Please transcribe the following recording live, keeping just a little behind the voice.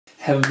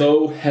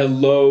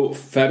Hello,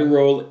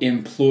 federal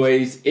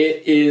employees.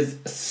 It is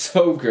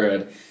so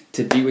good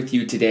to be with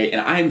you today, and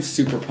I'm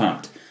super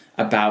pumped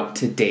about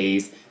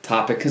today's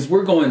topic because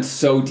we're going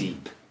so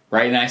deep,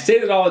 right? And I say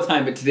that all the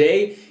time, but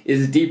today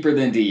is deeper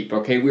than deep,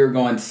 okay? We're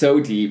going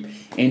so deep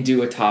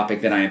into a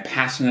topic that I am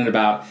passionate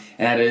about,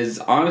 and that is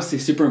honestly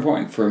super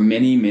important for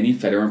many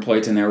federal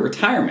employees in their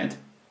retirement.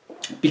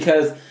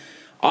 Because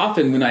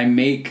often when I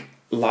make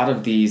a lot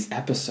of these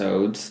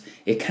episodes,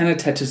 it kind of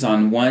touches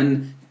on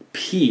one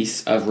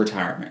piece of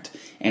retirement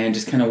and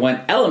just kind of one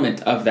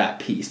element of that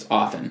piece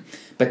often.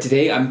 But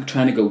today I'm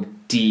trying to go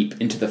deep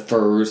into the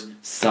FERS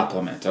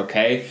Supplement,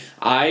 okay?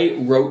 I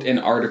wrote an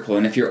article,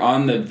 and if you're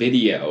on the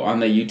video, on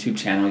the YouTube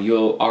channel,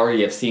 you'll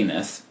already have seen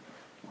this.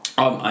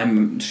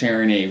 I'm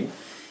sharing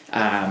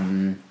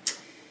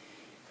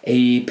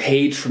a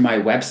page from my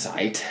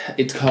website.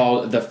 It's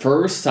called the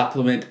FERS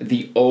Supplement,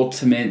 the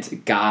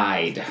Ultimate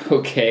Guide,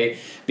 okay?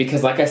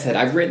 Because like I said,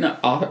 I've written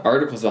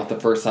articles about the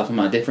FERS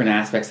Supplement, different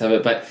aspects of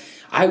it, but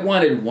I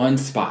wanted one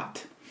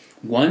spot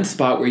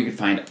where you could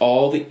find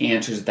all the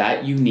answers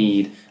that you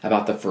need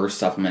about the FERS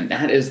Supplement.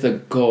 That is the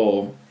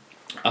goal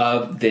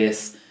of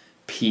this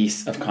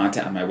piece of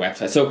content on my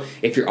website. So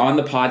if you're on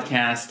the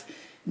podcast,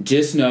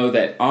 just know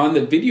that on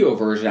the video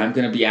version, I'm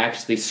going to be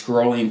actually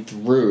scrolling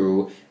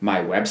through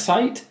my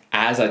website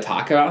as I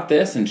talk about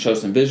this and show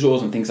some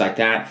visuals and things like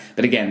that.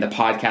 But again, the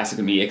podcast is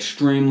going to be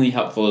extremely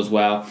helpful as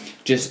well.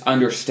 Just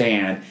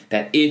understand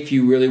that if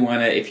you really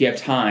want to, if you have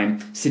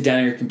time, sit down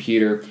on your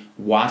computer,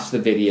 watch the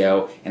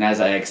video, and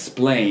as I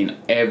explain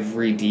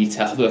every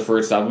detail of the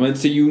FERS Supplement,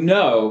 so you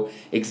know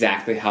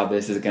exactly how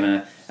this is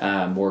going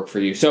to work for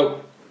you.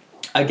 So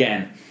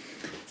again,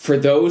 for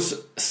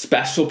those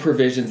special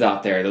provisions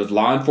out there, those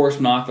law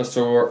enforcement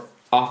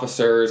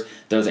officers,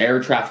 those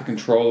air traffic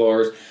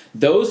controllers,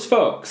 those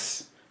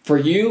folks, for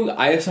you,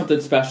 I have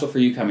something special for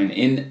you coming.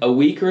 In a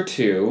week or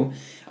two,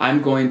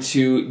 I'm going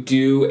to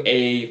do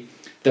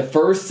the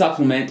FERS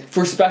Supplement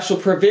for special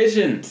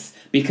provisions.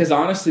 Because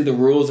honestly, the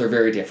rules are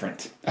very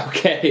different,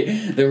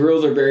 okay? The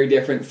rules are very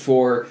different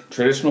for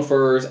traditional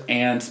FERS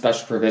and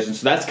special provisions.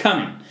 So that's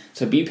coming.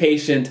 So be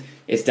patient.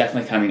 It's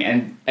definitely coming.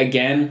 And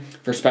again,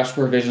 for special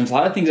provisions, a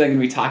lot of things I'm going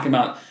to be talking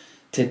about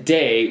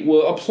today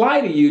will apply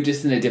to you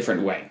just in a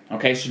different way,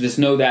 okay? So just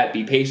know that.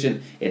 Be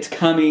patient. It's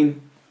coming.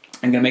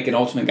 I'm going to make an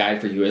ultimate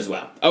guide for you as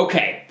well.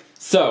 Okay,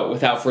 so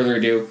without further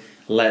ado,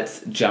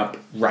 let's jump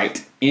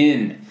right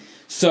in.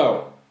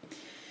 So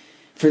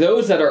for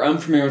those that are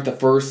unfamiliar with the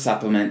FERS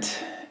Supplement,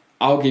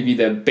 I'll give you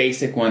the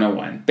basic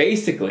 101.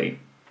 Basically,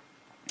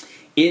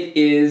 it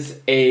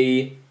is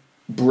a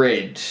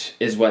bridge,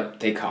 is what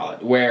they call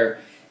it, where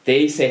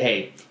they say,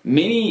 hey,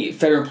 many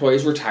federal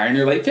employees retire in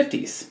their late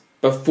 50s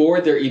before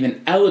they're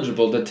even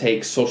eligible to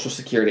take Social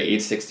Security at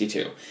age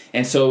 62.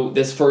 And so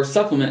this FERS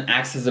Supplement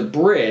acts as a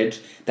bridge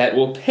that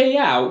will pay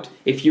out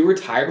if you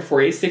retire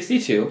before age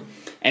 62,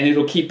 and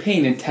it'll keep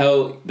paying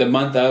until the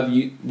month of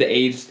the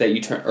age that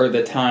you turn, or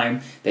the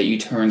time that you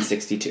turn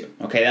 62.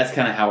 Okay, that's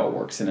kind of how it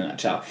works in a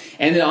nutshell.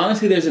 And then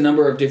honestly, there's a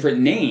number of different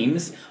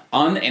names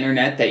on the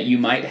internet that you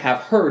might have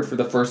heard for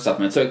the FERS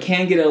Supplement. So it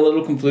can get a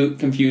little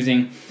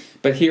confusing,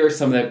 but here are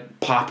some of the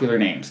popular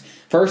names.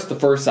 First, the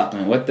FERS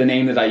Supplement, with the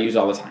name that I use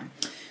all the time.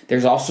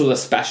 There's also the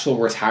Special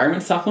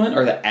Retirement Supplement,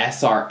 or the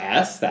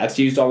SRS, that's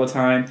used all the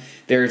time.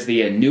 There's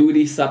the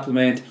Annuity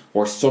Supplement,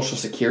 or Social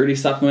Security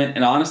Supplement,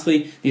 and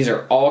honestly, these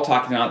are all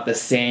talking about the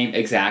same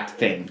exact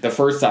thing, the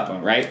FERS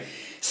Supplement, right?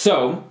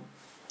 So,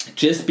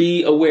 just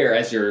be aware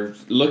as you're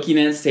looking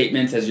at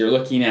statements, as you're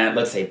looking at,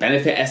 let's say,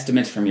 benefit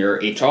estimates from your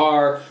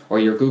HR, or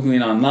you're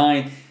Googling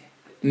online,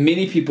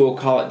 many people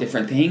call it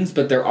different things,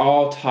 but they're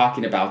all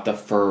talking about the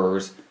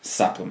FERS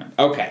Supplement.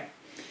 Okay,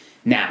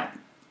 now,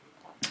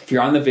 if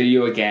you're on the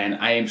video again,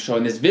 I am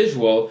showing this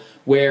visual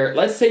where,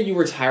 let's say you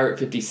retire at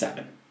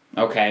 57,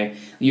 okay?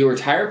 You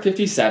retire at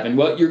 57,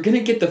 well, you're going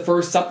to get the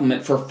FERS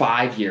Supplement for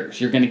 5 years.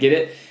 You're going to get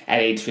it at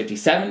age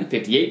 57,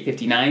 58,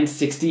 59,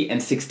 60,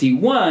 and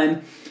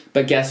 61,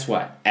 but guess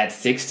what? At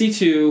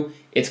 62,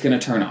 it's going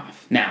to turn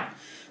off. Now,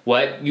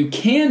 what you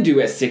can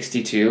do at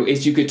 62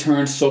 is you could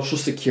turn Social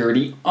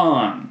Security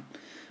on,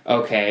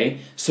 okay?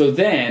 So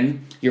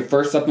then, your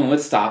FERS Supplement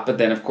would stop, but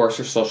then, of course,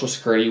 your Social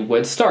Security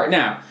would start.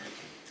 Now,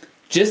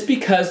 just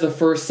because the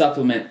FERS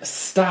Supplement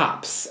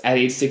stops at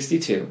age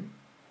 62,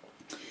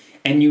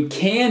 and you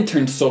can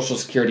turn Social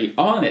Security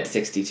on at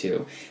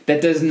 62,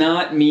 that does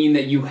not mean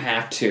that you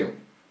have to.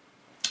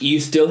 You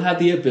still have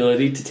the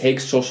ability to take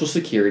Social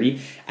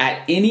Security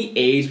at any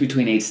age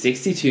between age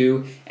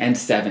 62 and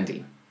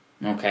 70,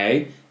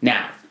 okay?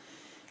 Now,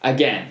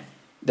 again,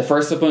 the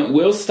FERS Supplement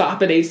will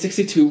stop at age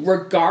 62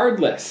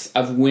 regardless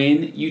of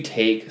when you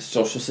take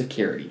Social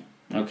Security.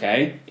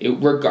 Okay?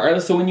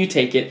 Regardless of when you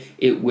take it,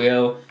 it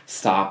will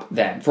stop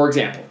then. For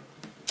example,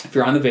 if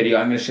you're on the video,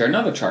 I'm going to share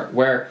another chart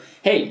where,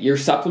 hey, your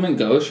supplement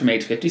goes from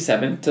age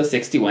 57 to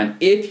 61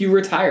 if you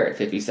retire at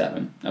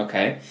 57,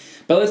 okay?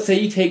 But let's say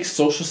you take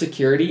Social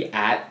Security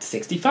at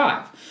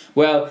 65.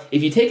 Well,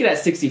 if you take it at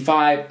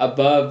 65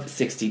 above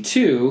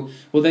 62,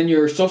 well then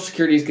your Social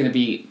Security is going to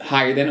be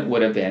higher than it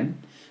would have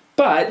been,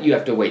 but you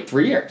have to wait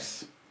 3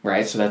 years,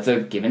 right? So that's a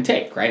give and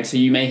take, right? So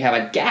you may have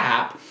a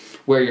gap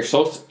where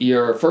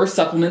your FERS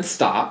supplement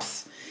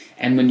stops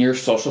and when your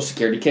Social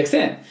Security kicks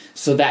in.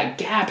 So that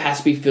gap has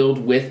to be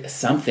filled with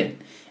something.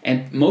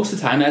 And most of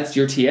the time, that's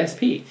your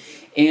TSP.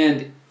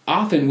 And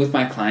often with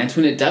my clients,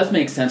 when it does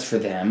make sense for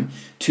them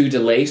to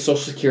delay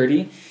Social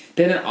Security,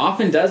 then it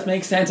often does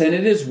make sense, and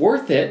it is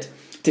worth it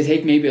to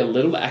take maybe a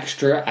little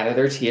extra out of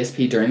their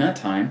TSP during that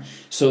time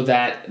so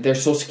that their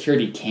Social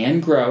Security can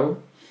grow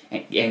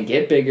and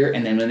get bigger,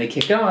 and then when they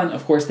kick on,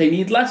 of course, they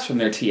need less from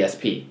their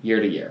TSP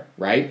year to year,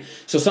 right?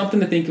 So something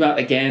to think about.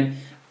 Again,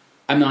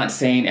 I'm not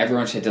saying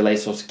everyone should delay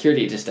Social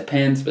Security, it just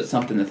depends, but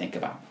something to think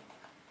about.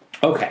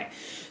 Okay,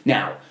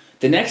 now,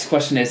 the next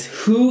question is,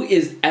 who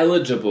is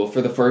eligible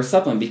for the FERS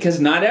supplement? Because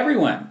not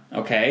everyone,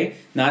 okay?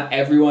 Not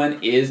everyone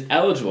is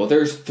eligible.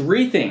 There's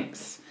 3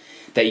 things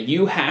that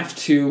you have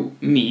to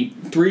meet,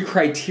 3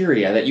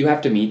 criteria that you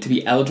have to meet to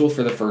be eligible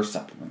for the FERS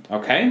supplement,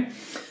 okay?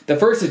 The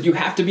first is you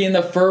have to be in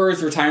the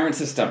FERS retirement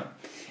system.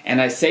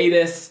 And I say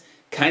this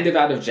kind of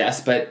out of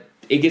jest, but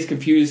it gets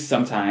confused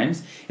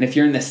sometimes. And if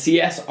you're in the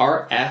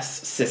CSRS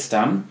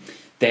system,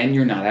 then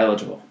you're not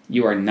eligible.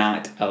 You are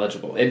not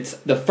eligible. It's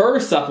the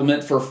FERS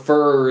supplement for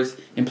FERS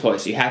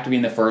employees. So you have to be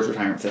in the FERS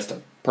retirement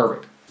system.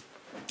 Perfect.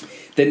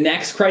 The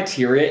next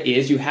criteria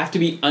is you have to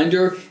be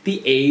under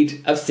the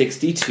age of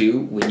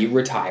 62 when you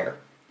retire.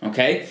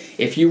 Okay?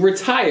 If you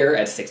retire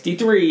at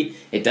 63,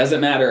 it doesn't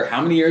matter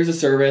how many years of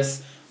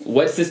service,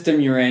 what system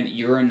you're in,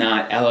 you're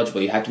not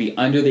eligible. You have to be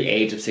under the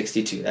age of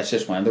 62. That's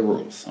just one of the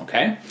rules.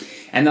 Okay?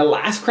 And the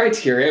last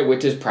criteria,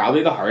 which is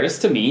probably the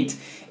hardest to meet,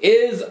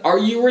 is are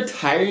you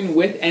retiring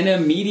with an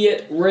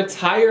immediate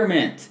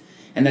retirement?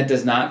 And that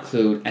does not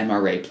include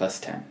MRA plus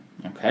 10.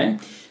 Okay?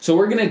 So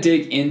we're going to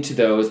dig into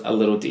those a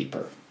little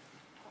deeper.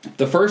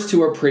 The first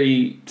 2 are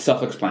pretty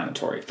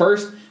self-explanatory.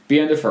 First,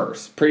 be under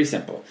FERS. Pretty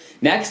simple.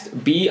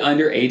 Next, be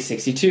under age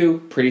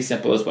 62. Pretty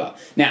simple as well.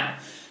 Now,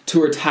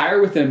 to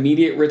retire with an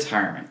immediate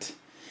retirement.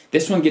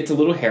 This one gets a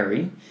little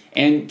hairy,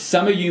 and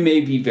some of you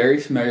may be very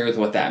familiar with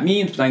what that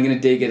means, but I'm going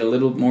to dig in a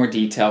little more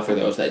detail for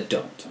those that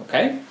don't,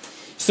 okay?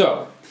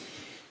 So,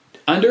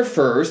 under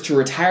FERS, to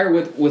retire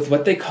with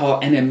what they call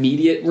an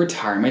immediate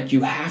retirement,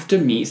 you have to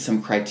meet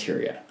some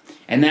criteria.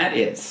 And that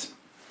is,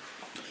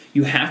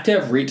 you have to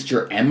have reached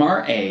your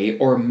MRA,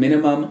 or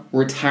minimum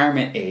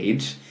retirement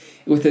age,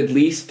 with at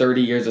least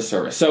 30 years of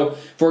service. So,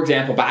 for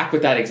example, back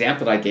with that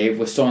example that I gave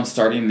with someone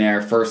starting their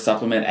FERS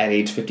supplement at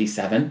age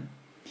 57,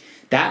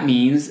 that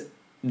means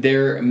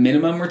their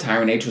minimum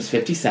retirement age was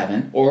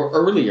 57 or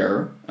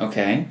earlier,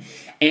 okay,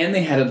 and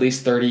they had at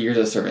least 30 years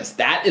of service.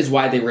 That is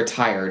why they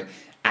retired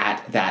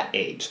at that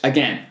age.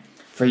 Again,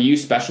 for you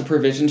special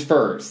provisions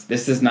FERS,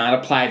 this does not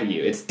apply to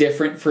you. It's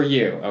different for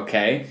you,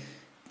 okay?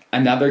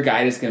 Another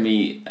guide is going to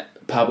be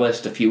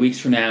published a few weeks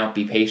from now.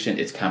 Be patient,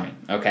 it's coming,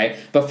 okay?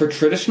 But for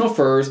traditional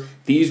FERS,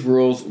 these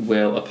rules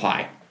will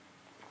apply.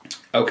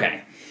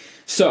 Okay,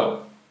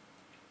 so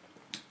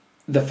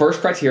the first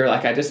criteria,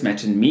 like I just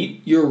mentioned,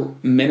 meet your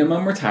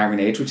minimum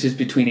retirement age, which is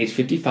between age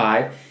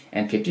 55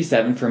 and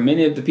 57. For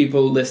many of the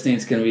people listening,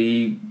 it's going to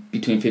be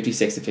between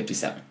 56 and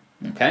 57,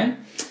 okay?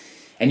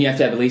 And you have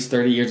to have at least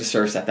 30 years of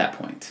service at that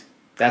point.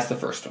 That's the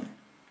first one.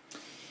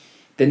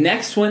 The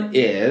next one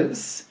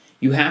is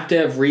you have to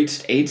have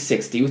reached age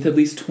 60 with at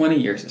least 20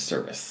 years of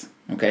service,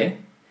 okay?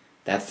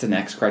 That's the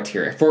next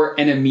criteria for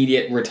an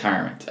immediate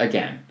retirement,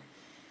 again.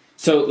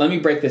 So let me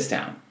break this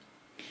down.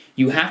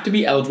 You have to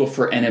be eligible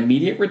for an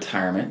immediate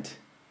retirement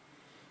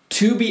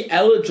to be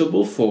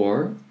eligible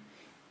for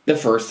the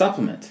FERS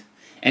supplement.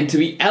 And to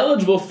be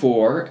eligible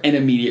for an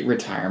immediate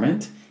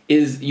retirement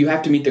is you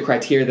have to meet the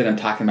criteria that I'm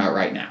talking about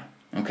right now.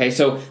 Okay,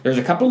 so there's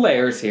a couple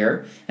layers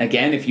here.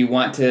 Again, if you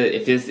want to,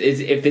 if this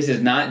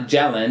is not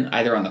gelling,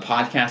 either on the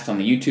podcast, on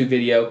the YouTube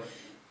video,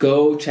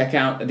 go check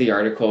out the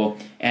article.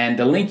 And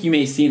the link you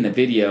may see in the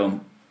video,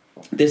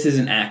 this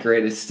isn't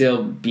accurate. It's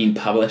still being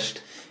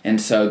published. And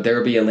so there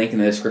will be a link in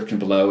the description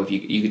below if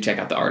you can check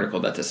out the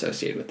article that's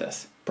associated with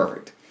this.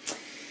 Perfect.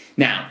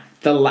 Now,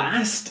 the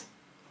last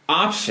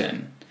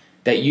option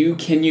that you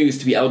can use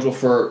to be eligible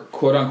for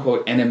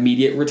quote-unquote an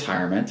immediate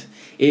retirement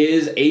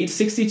is age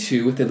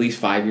 62 with at least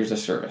 5 years of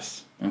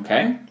service,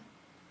 okay?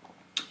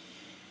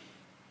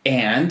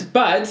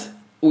 But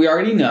we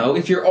already know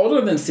if you're older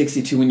than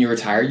 62 when you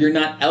retire, you're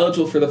not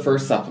eligible for the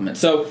FERS supplement.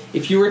 So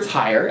if you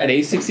retire at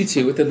age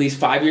 62 with at least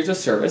 5 years of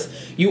service,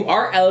 you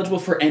are eligible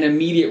for an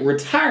immediate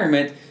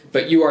retirement,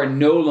 but you are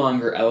no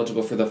longer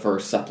eligible for the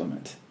FERS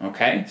supplement,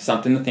 okay?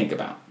 Something to think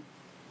about.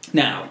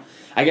 Now,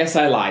 I guess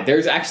I lied.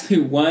 There's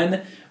actually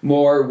one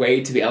more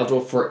way to be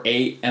eligible for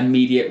an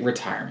immediate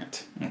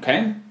retirement,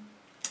 okay?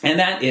 And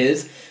that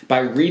is by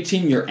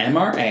reaching your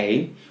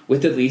MRA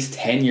with at least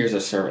 10 years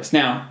of service.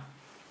 Now,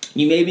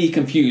 you may be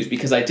confused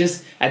because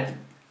just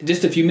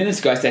a few minutes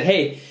ago I said,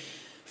 hey,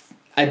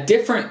 a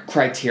different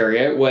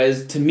criteria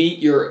was to meet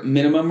your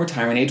minimum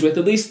retirement age with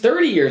at least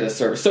 30 years of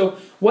service. So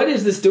what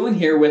is this doing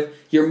here with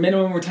your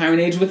minimum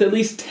retirement age with at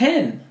least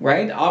 10,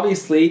 right?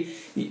 Obviously,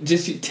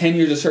 just 10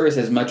 years of service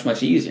is much,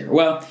 much easier.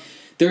 Well,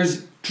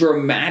 there's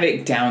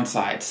dramatic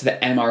downsides to the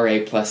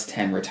MRA plus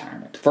 10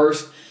 retirement.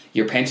 First,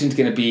 your pension's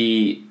going to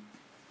be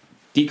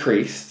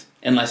decreased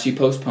unless you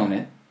postpone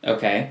it,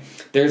 okay?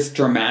 There's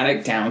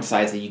dramatic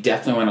downsides that you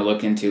definitely want to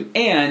look into.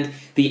 And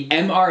the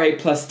MRA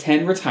plus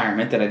 10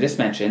 retirement that I just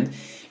mentioned,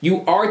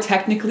 you are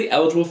technically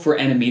eligible for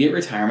an immediate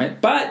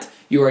retirement, but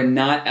you are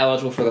not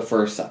eligible for the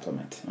FERS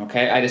supplement,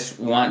 okay? I just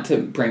want to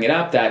bring it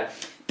up that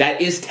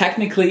is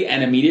technically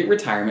an immediate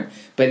retirement,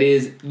 but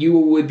you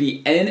would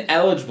be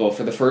ineligible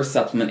for the FERS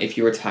supplement if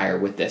you retire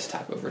with this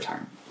type of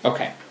retirement.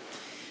 Okay,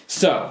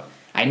 so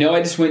I know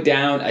I just went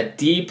down a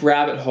deep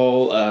rabbit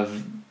hole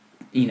of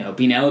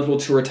being eligible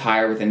to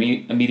retire with an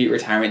immediate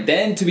retirement,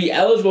 then to be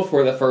eligible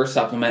for the FERS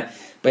supplement,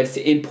 but it's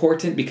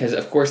important because,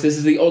 of course, this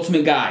is the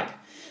ultimate guide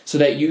so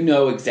that you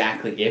know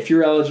exactly if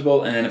you're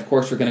eligible, and then, of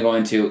course, we're going to go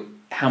into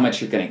how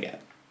much you're going to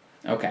get.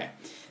 Okay,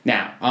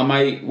 now, on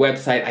my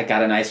website, I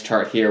got a nice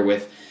chart here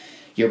with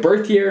your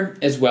birth year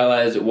as well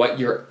as what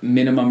your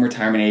minimum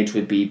retirement age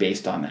would be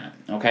based on that,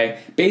 okay?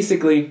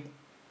 Basically,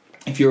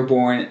 if you were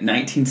born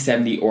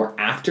 1970 or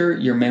after,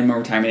 your minimum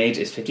retirement age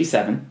is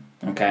 57,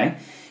 okay?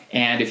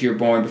 And if you're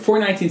born before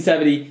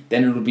 1970,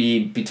 then it'll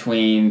be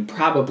between,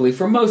 probably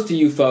for most of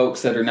you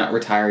folks that are not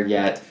retired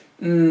yet,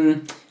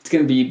 it's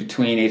going to be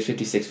between age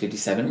 56,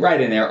 57,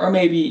 right in there. Or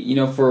maybe,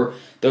 for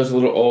those a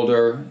little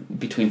older,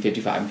 between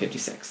 55 and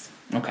 56.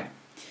 Okay.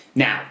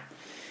 Now,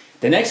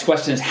 the next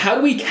question is, how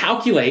do we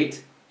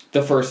calculate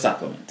the FERS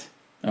supplement?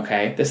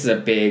 Okay, this is a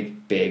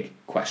big, big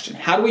question.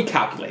 How do we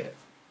calculate it?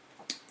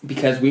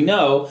 Because we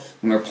know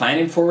when we're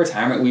planning for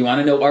retirement, we want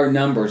to know our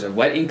numbers of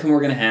what income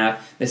we're going to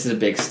have. This is a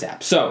big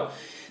step. So,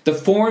 the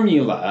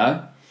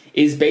formula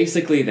is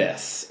basically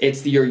this.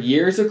 It's your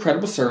years of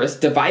credible service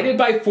divided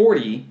by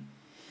 40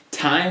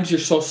 times your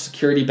Social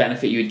Security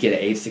benefit you would get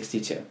at age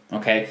 62.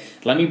 Okay,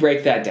 let me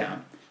break that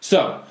down.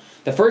 So,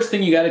 the first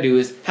thing you got to do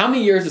is, how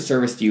many years of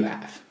service do you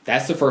have?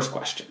 That's the first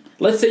question.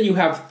 Let's say you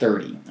have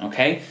 30,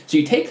 okay? So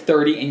you take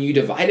 30 and you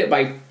divide it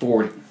by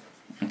 40,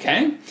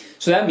 okay?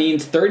 So that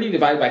means 30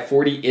 divided by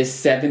 40 is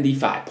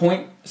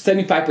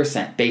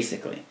 75%,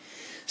 basically.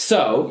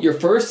 So your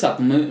FERS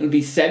supplement would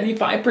be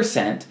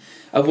 75%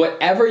 of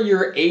whatever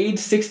your age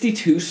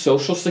 62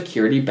 Social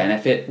Security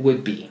benefit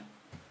would be,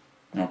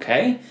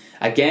 okay?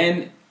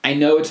 Again, I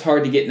know it's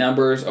hard to get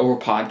numbers over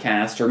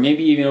podcast or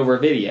maybe even over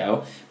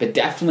video, but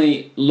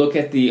definitely look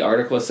at the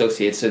article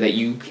associated so that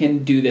you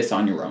can do this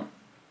on your own.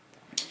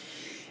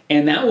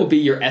 And that will be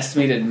your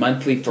estimated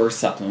monthly FERS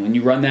supplement. When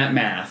you run that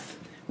math,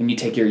 when you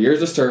take your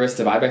years of service,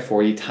 divide by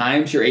 40,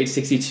 times your age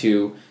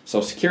 62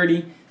 Social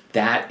Security,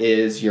 that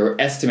is your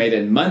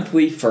estimated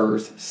monthly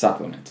FERS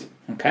supplement.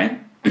 Okay?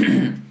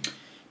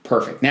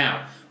 Perfect.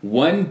 Now,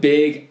 one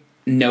big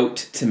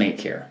note to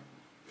make here.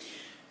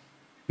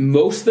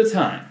 Most of the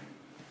time,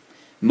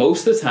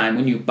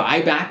 when you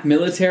buy back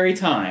military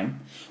time,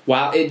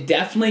 while it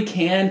definitely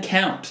can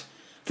count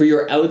for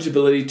your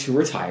eligibility to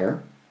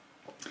retire,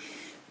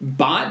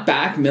 bought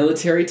back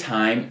military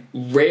time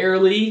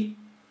rarely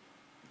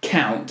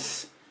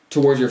counts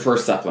towards your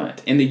FERS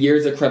supplement in the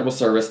years of credible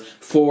service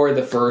for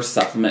the FERS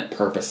supplement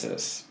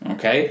purposes,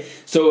 okay?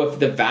 So if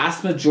the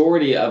vast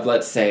majority of,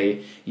 let's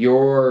say,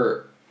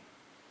 your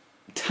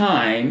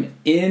time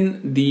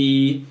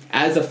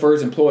as a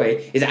FERS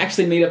employee is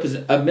actually made up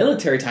of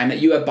military time that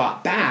you have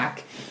bought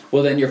back,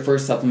 well, then your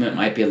FERS supplement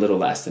might be a little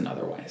less than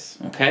otherwise,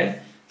 okay?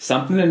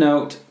 Something to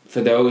note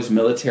for those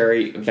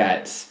military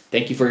vets.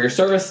 Thank you for your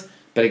service,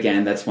 but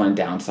again, that's one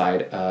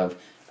downside of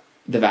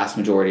the vast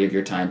majority of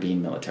your time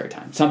being military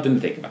time. Something to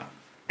think about.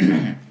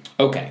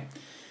 Okay,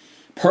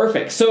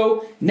 perfect.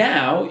 So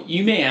now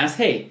you may ask,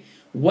 hey,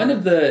 one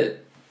of the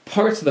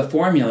parts of the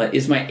formula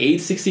is my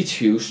age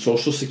 62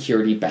 Social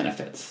Security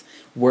benefits.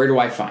 Where do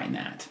I find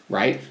that,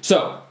 right?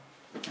 So,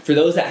 for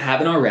those that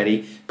haven't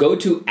already, go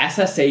to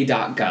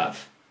ssa.gov,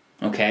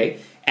 okay?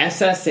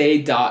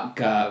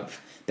 ssa.gov.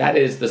 That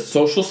is the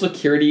Social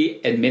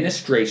Security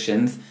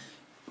Administration's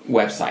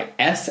website,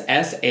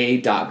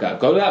 ssa.gov.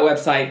 Go to that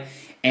website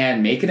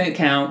and make an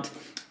account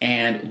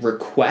and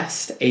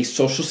request a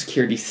Social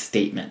Security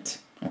statement,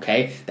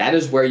 okay? That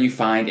is where you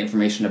find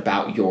information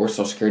about your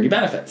Social Security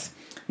benefits.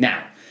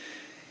 Now,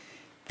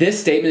 this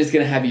statement is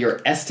going to have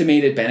your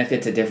estimated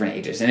benefits at different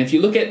ages. And if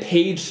you look at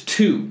page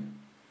 2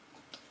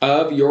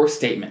 of your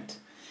statement,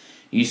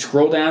 you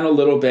scroll down a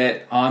little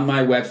bit on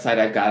my website,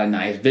 I've got a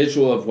nice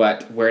visual of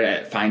where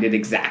to find it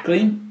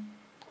exactly,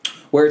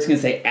 where it's going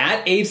to say,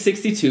 at age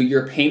 62,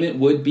 your payment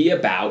would be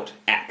about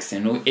X,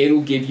 and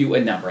it'll give you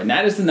a number. And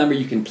that is the number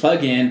you can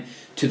plug in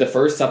to the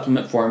FERS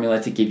supplement formula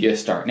to give you a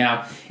start.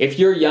 Now, if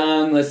you're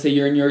young, let's say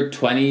you're in your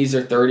 20s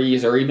or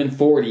 30s or even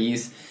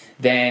 40s,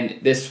 then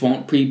this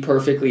won't be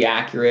perfectly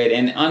accurate.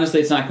 And honestly,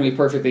 it's not going to be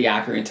perfectly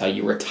accurate until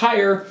you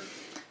retire,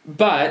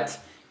 but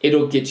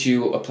it'll get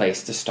you a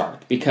place to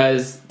start,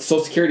 because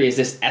Social Security is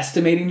just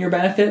estimating your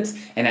benefits,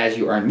 and as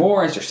you earn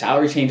more, as your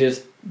salary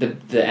changes, the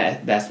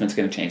estimate's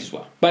going to change as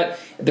well. But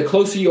the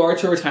closer you are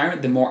to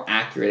retirement, the more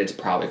accurate it's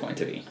probably going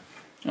to be.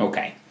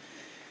 Okay,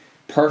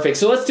 perfect.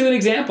 So let's do an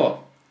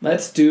example.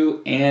 let's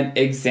do an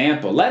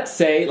example. Let's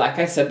say, like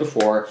I said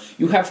before,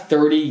 you have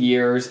 30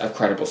 years of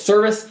credible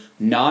service,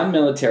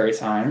 non-military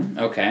time,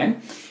 okay?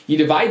 You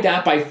divide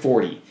that by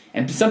 40.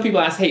 And some people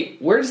ask, hey,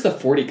 where does the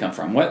 40 come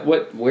from?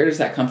 Where does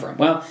that come from?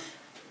 Well,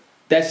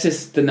 that's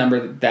just the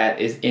number that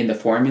is in the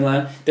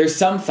formula. There's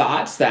some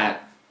thoughts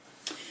that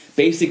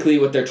basically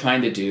what they're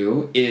trying to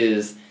do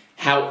is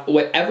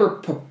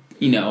whatever,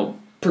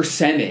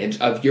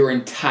 percentage of your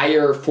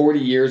entire 40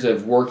 years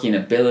of working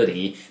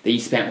ability that you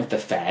spent with the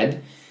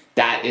Fed,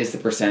 that is the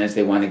percentage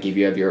they want to give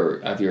you of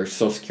your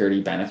Social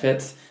Security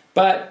benefits.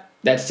 But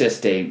that's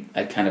just a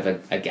kind of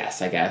a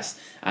guess, I guess.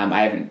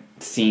 I haven't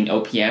seen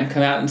OPM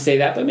come out and say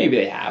that, but maybe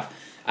they have.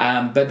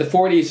 But the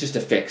 40 is just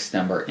a fixed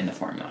number in the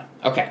formula.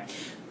 Okay,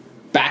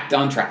 back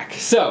on track.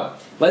 So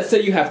let's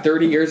say you have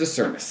 30 years of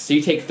service. So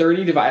you take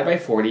 30 divided by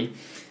 40.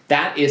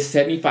 That is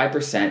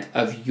 75%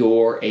 of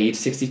your age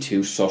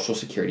 62 Social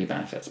Security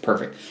benefits.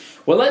 Perfect.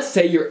 Well, let's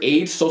say your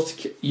age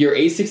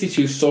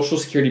 62 Social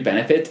Security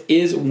benefit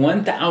is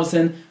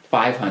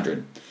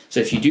 $1,500. So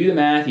if you do the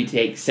math, you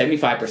take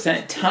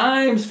 75%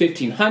 times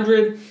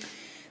 1,500,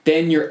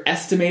 then your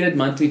estimated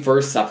monthly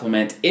FERS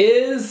supplement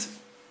is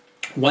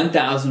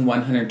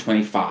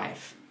 $1,125.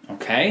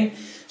 Okay?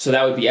 So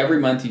that would be every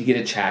month you get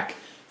a check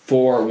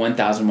for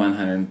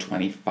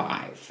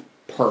 $1,125.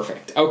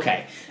 Perfect.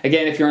 Okay.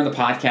 Again, if you're on the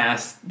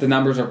podcast, the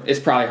numbers it's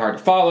probably hard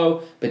to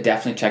follow, but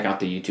definitely check out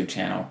the YouTube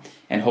channel,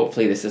 and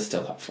hopefully this is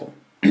still helpful.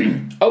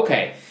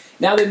 Okay.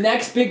 Now the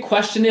next big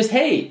question is,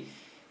 hey,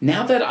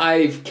 now that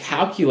I've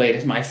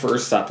calculated my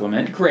FERS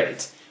supplement,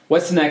 great.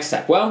 What's the next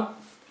step? Well,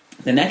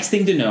 the next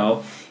thing to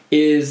know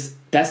is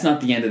that's not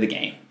the end of the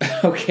game.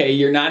 Okay,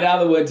 you're not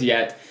out of the woods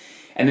yet.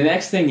 And the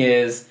next thing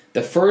is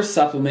the FERS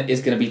supplement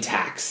is going to be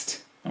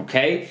taxed.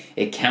 Okay?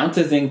 It counts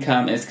as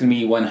income, and it's going to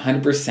be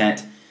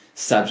 100%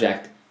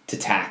 subject to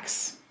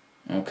tax.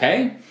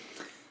 Okay?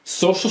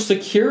 Social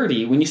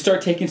Security, when you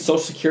start taking Social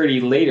Security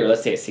later,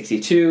 let's say at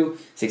 62,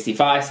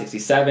 65,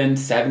 67,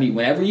 70,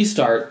 whenever you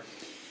start,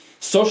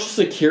 Social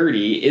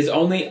Security is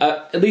only,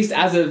 at least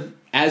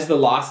as the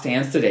law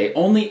stands today,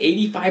 only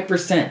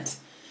 85%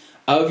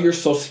 of your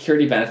Social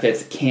Security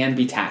benefits can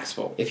be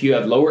taxable. If you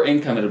have lower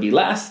income, it'll be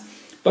less,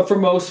 but for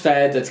most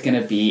feds, it's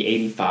going to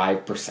be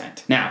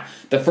 85%. Now,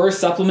 the FERS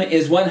supplement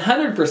is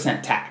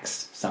 100%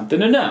 taxed.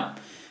 Something to know.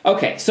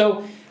 Okay,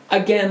 so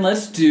again,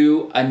 let's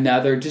do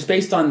another, just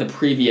based on the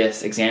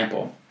previous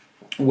example,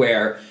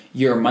 where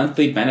your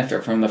monthly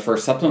benefit from the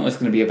FERS supplement was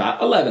going to be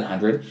about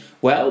 $1,100.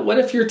 Well, what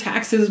if your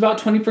tax is about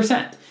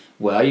 20%?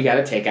 Well, you got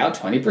to take out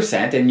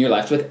 20%, and you're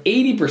left with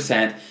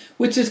 80%,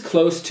 which is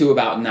close to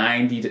about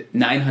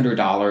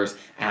 $900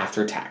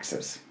 after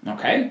taxes.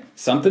 Okay,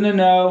 something to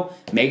know.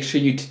 Make sure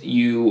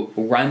you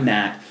run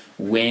that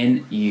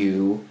when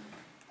you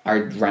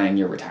are running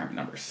your retirement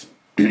numbers.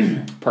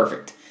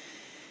 Perfect.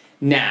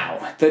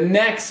 Now, the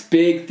next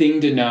big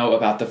thing to know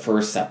about the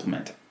FERS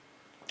supplement.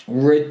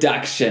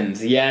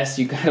 Reductions. Yes,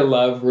 you gotta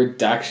love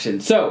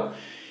reductions. So,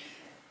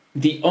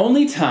 the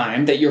only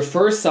time that your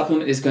FERS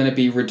supplement is going to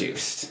be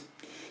reduced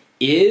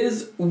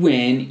is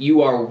when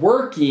you are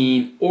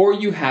working or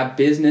you have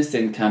business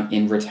income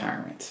in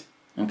retirement.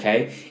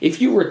 Okay?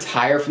 If you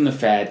retire from the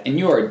Fed and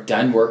you are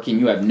done working,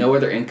 you have no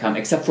other income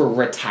except for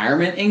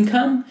retirement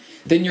income,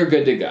 then you're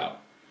good to go.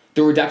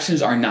 The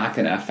reductions are not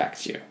going to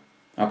affect you.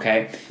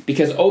 Okay?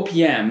 Because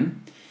OPM,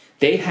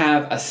 they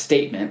have a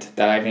statement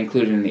that I've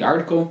included in the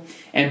article,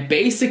 and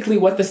basically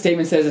what the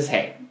statement says is,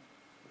 hey,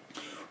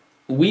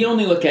 we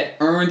only look at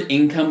earned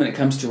income when it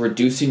comes to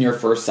reducing your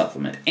FERS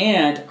supplement.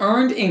 And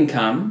earned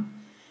income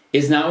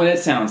is not what it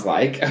sounds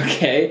like,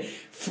 okay?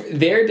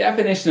 Their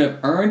definition of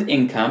earned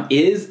income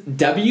is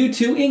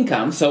W-2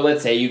 income. So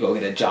let's say you go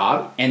get a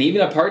job, and even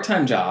a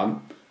part-time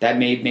job, that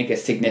may make a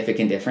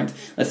significant difference.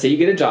 Let's say you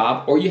get a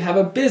job, or you have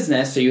a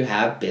business, so you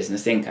have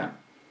business income.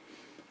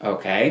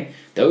 Okay?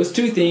 Those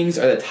two things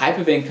are the type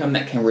of income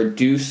that can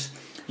reduce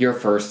your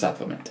FERS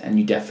supplement, and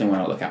you definitely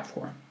want to look out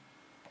for them.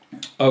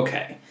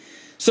 Okay.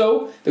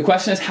 So the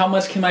question is, how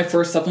much can my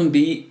FERS supplement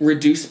be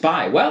reduced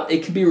by? Well,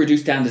 it can be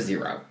reduced down to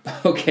zero.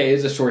 Okay,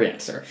 is a short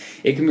answer.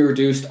 It can be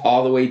reduced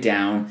all the way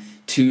down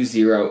to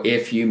zero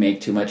if you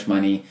make too much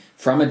money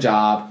from a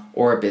job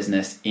or a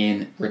business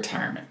in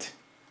retirement.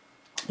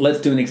 Let's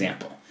do an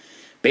example.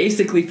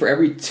 Basically, for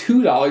every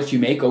 $2 you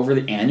make over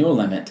the annual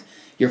limit,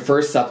 your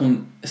FERS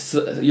supplement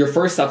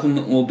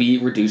will be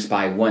reduced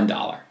by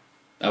 $1.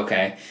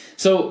 Okay?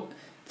 So,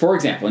 for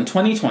example, in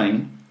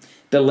 2020,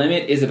 the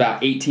limit is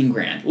about 18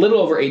 grand, a little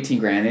over 18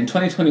 grand. In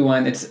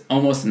 2021, it's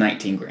almost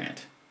 19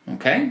 grand.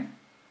 Okay?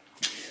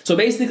 So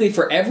basically,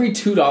 for every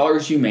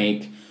 $2 you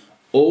make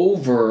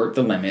over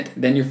the limit,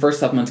 then your FERS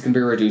supplement's going to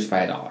be reduced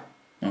by $1.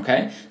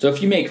 Okay? So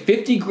if you make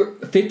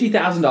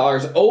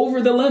 $50,000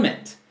 over the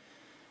limit,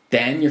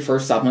 then your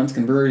FERS supplement's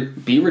going to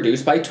be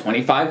reduced by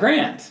 25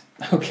 grand.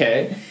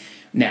 Okay?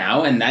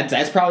 Now, and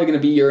that's probably going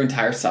to be your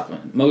entire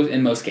supplement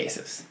in most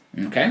cases.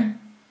 Okay?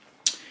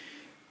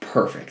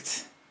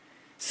 Perfect.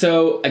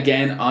 So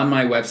again, on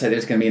my website,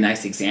 there's going to be a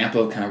nice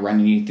example of kind of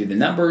running you through the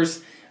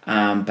numbers.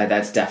 But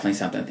that's definitely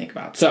something to think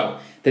about. So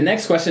the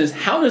next question is,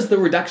 how does the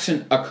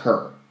reduction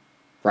occur,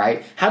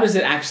 right? How does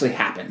it actually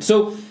happen?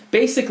 So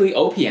basically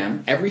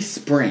OPM, every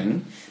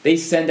spring, they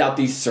send out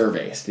these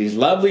surveys, these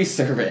lovely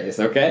surveys,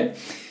 okay,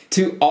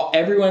 to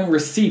everyone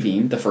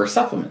receiving the FERS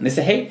supplement. They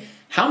say, hey,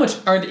 how much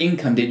earned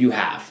income did you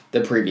have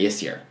the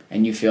previous year?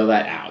 And you fill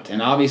that out.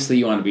 And obviously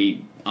you want to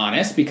be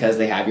honest because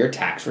they have your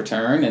tax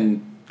return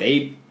and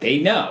they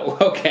know,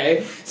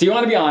 okay? So you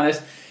want to be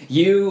honest.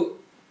 You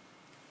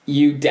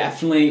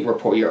definitely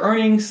report your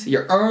earnings,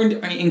 your earned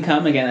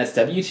income. Again, that's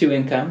W-2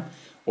 income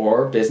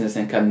or business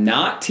income,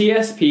 not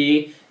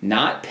TSP,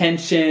 not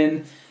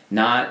pension,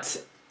 not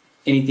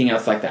anything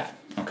else like that,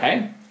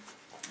 okay?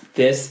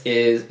 This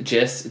is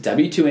just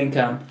W-2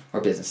 income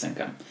or business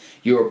income.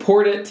 You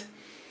report it,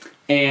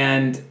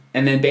 and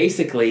then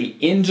basically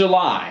in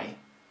July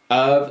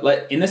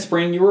in the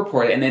spring you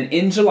report it, and then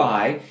in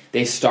July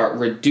they start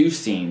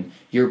reducing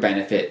your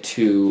benefit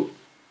to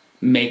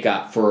make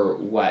up for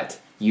what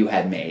you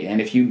had made.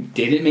 And if you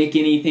didn't make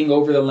anything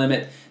over the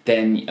limit,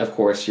 then of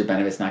course your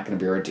benefit's not going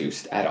to be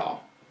reduced at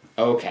all.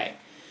 Okay,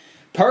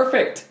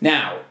 perfect.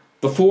 Now,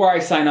 before I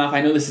sign off,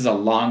 I know this is a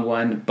long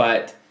one,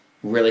 but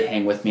really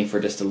hang with me for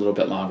just a little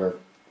bit longer.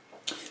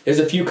 There's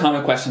a few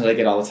common questions I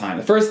get all the time.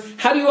 The first,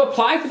 how do you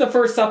apply for the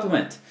FERS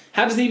supplement?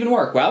 How does it even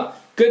work? Well,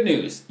 good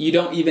news, you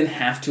don't even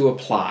have to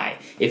apply.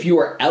 If you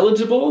are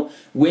eligible,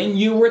 when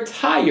you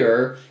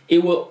retire,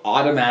 it will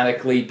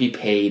automatically be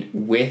paid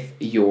with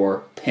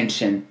your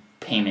pension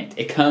payment.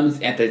 It comes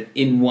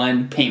in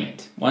one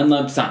payment, one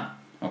lump sum,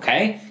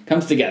 okay?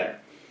 Comes together.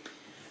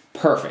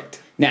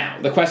 Perfect. Now,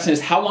 the question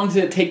is, how long does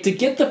it take to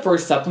get the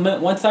FERS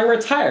supplement once I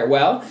retire?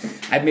 Well,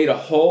 I've made a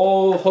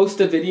whole host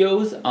of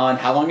videos on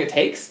how long it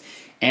takes,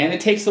 and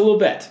it takes a little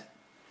bit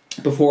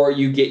before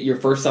you get your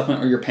FERS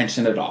supplement or your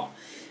pension at all.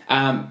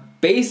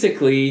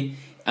 Basically,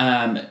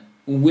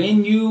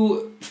 when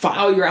you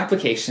file your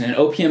application and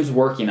OPM's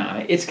working on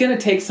it, it's going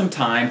to take some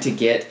time to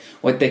get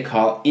what they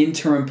call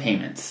interim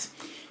payments,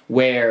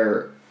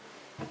 where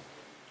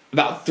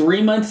about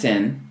 3 months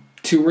in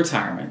to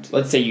retirement,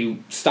 let's say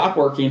you stop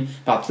working,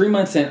 about 3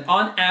 months in,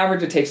 on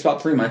average it takes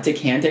about 3 months. It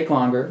can take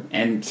longer,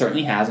 and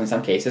certainly has in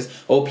some cases.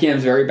 OPM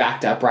is very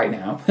backed up right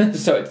now,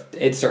 so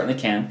it certainly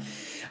can.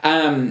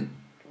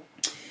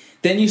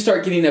 Then you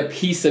start getting a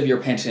piece of your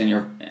pension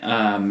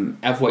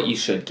of what you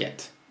should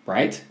get,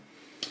 right?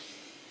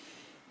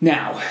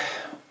 Now,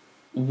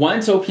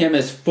 once OPM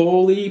has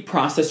fully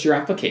processed your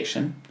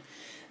application,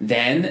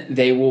 then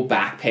they will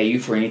back pay you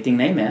for anything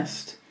they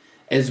missed,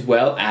 as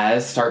well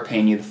as start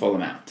paying you the full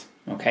amount.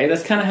 Okay,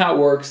 that's kind of how it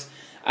works.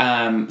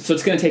 So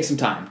it's going to take some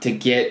time to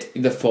get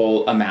the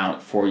full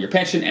amount for your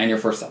pension and your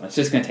FERS supplement. It's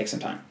just going to take some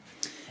time.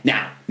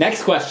 Now,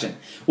 next question.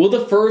 Will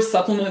the FERS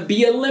supplement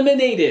be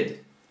eliminated?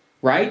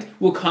 Right?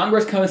 Will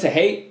Congress come and say,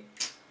 hey,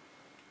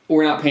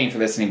 we're not paying for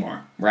this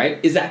anymore, right?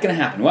 Is that going to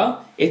happen?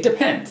 Well, it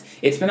depends.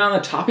 It's been on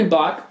the chopping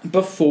block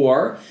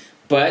before,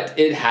 but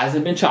it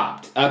hasn't been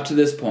chopped up to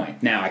this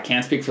point. Now, I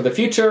can't speak for the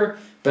future,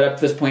 but up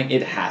to this point,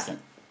 it hasn't.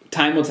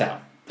 Time will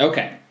tell.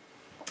 Okay.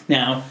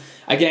 Now,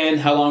 again,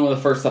 how long will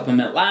the FERS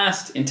supplement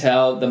last?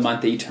 Until the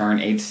month that you turn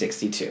age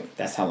 62.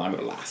 That's how long it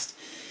will last.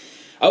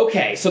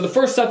 Okay, so the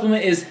FERS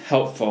supplement is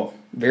helpful.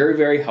 Very,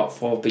 very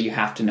helpful, but you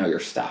have to know your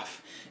stuff.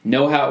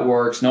 Know how it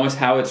works, know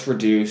how it's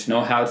reduced,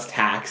 know how it's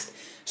taxed,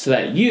 so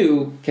that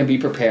you can be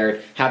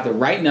prepared, have the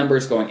right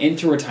numbers going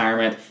into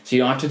retirement, so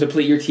you don't have to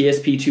deplete your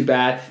TSP too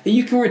bad, that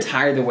you can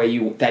retire the way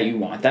that you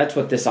want. That's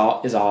what this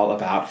is all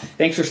about.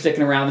 Thanks for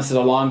sticking around. This is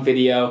a long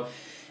video,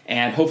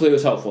 and hopefully it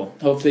was helpful.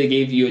 Hopefully it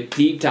gave you a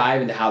deep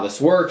dive into how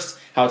this works,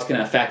 how it's going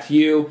to affect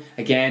you.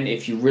 Again,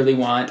 if you really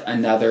want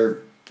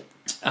another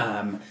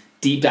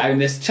deep dive in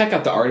this, check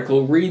out the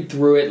article, read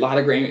through it, a lot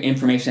of great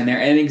information in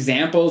there, and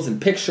examples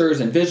and pictures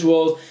and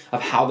visuals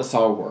of how this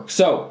all works.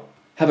 So,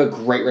 have a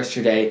great rest of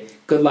your day.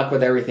 Good luck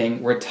with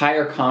everything.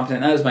 Retire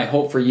confident. That is my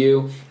hope for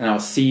you, and I'll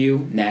see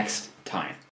you next time.